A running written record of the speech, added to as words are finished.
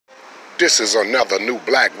This is another New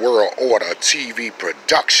Black World Order TV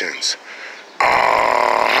Productions.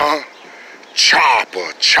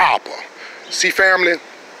 Chopper. See, family,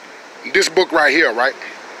 this book right here, right,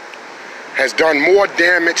 has done more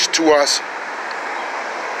damage to us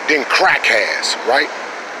than crack has, right?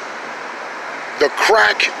 The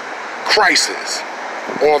crack crisis,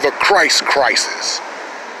 or the Christ crisis.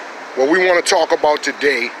 What we want to talk about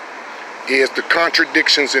today is the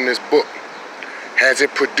contradictions in this book. Has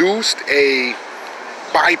it produced a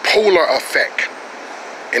bipolar effect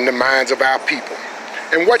in the minds of our people?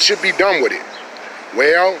 And what should be done with it?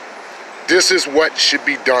 Well, this is what should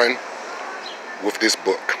be done with this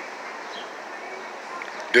book.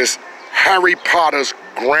 This Harry Potter's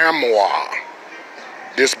grimoire.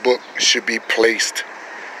 This book should be placed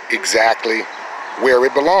exactly where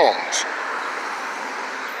it belongs.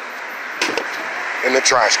 In the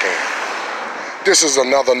trash can. This is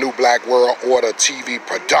another New Black World Order TV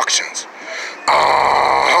Productions.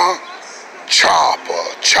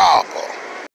 Chopper.